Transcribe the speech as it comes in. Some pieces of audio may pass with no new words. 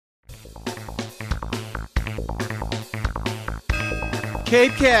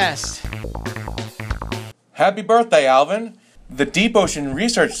CapeCast. Happy birthday, Alvin. The deep ocean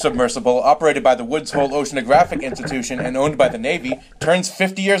research submersible operated by the Woods Hole Oceanographic Institution and owned by the Navy turns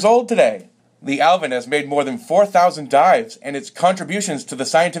 50 years old today. The Alvin has made more than 4,000 dives, and its contributions to the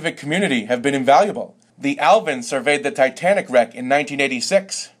scientific community have been invaluable. The Alvin surveyed the Titanic wreck in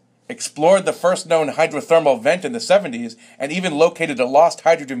 1986, explored the first known hydrothermal vent in the 70s, and even located a lost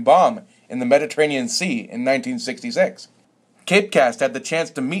hydrogen bomb in the Mediterranean Sea in 1966. CapeCast had the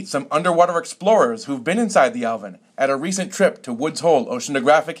chance to meet some underwater explorers who've been inside the Alvin at a recent trip to Woods Hole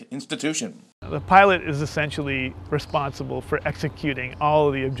Oceanographic Institution. The pilot is essentially responsible for executing all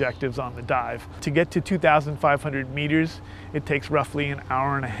of the objectives on the dive. To get to 2,500 meters, it takes roughly an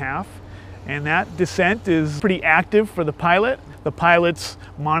hour and a half. And that descent is pretty active for the pilot. The pilot's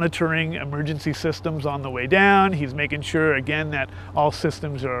monitoring emergency systems on the way down. He's making sure, again, that all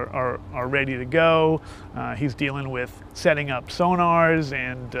systems are ready to go. He's dealing with setting up sonars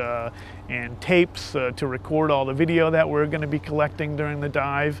and tapes to record all the video that we're going to be collecting during the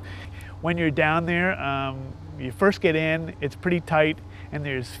dive. When you're down there, you first get in, it's pretty tight, and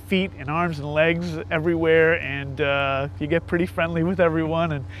there's feet and arms and legs everywhere, and you get pretty friendly with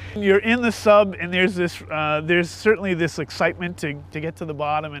everyone. And you're in the sub, and there's certainly this excitement to get to the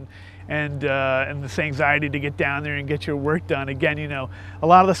bottom, and this anxiety to get down there and get your work done. Again, you know, a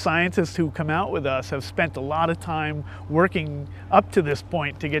lot of the scientists who come out with us have spent a lot of time working up to this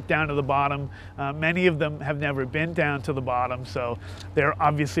point to get down to the bottom. Many of them have never been down to the bottom, so they're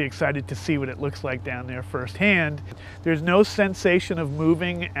obviously excited to see what it looks like down there firsthand. There's no sensation of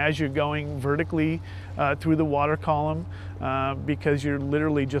moving as you're going vertically through the water column because you're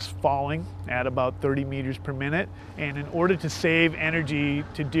literally just falling at about 30 meters per minute. And in order to save energy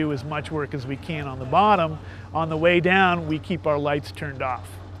to do as much work as we can on the bottom, on the way down we keep our lights turned off.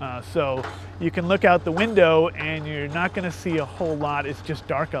 So you can look out the window and you're not going to see a whole lot, it's just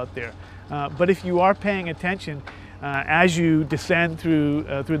dark out there. But if you are paying attention, as you descend through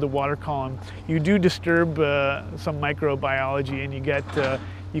the water column, you do disturb some microbiology, and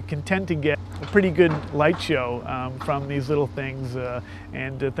you can tend to get a pretty good light show from these little things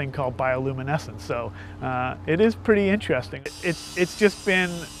and a thing called bioluminescence. So it is pretty interesting. It's just been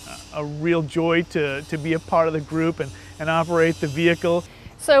a real joy to be a part of the group and operate the vehicle.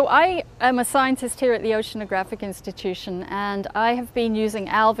 So I am a scientist here at the Oceanographic Institution, and I have been using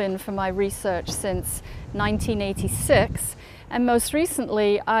Alvin for my research since 1986. And most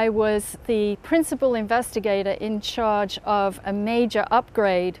recently, I was the principal investigator in charge of a major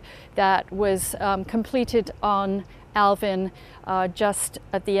upgrade that was completed on Alvin just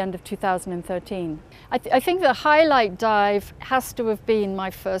at the end of 2013. I think the highlight dive has to have been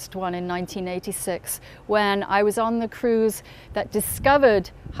my first one in 1986, when I was on the cruise that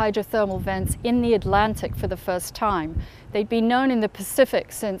discovered hydrothermal vents in the Atlantic for the first time. They'd been known in the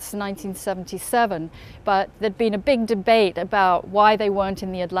Pacific since 1977, but there'd been a big debate about why they weren't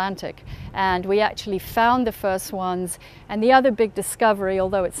in the Atlantic. And we actually found the first ones. And the other big discovery,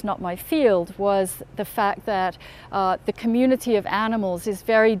 although it's not my field, was the fact that the community of animals is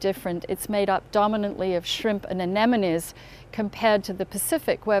very different. It's made up dominantly of shrimp and anemones compared to the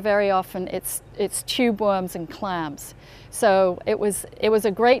Pacific, where very often it's tube worms and clams. So it was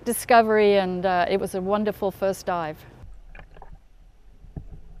a great discovery, and it was a wonderful first dive.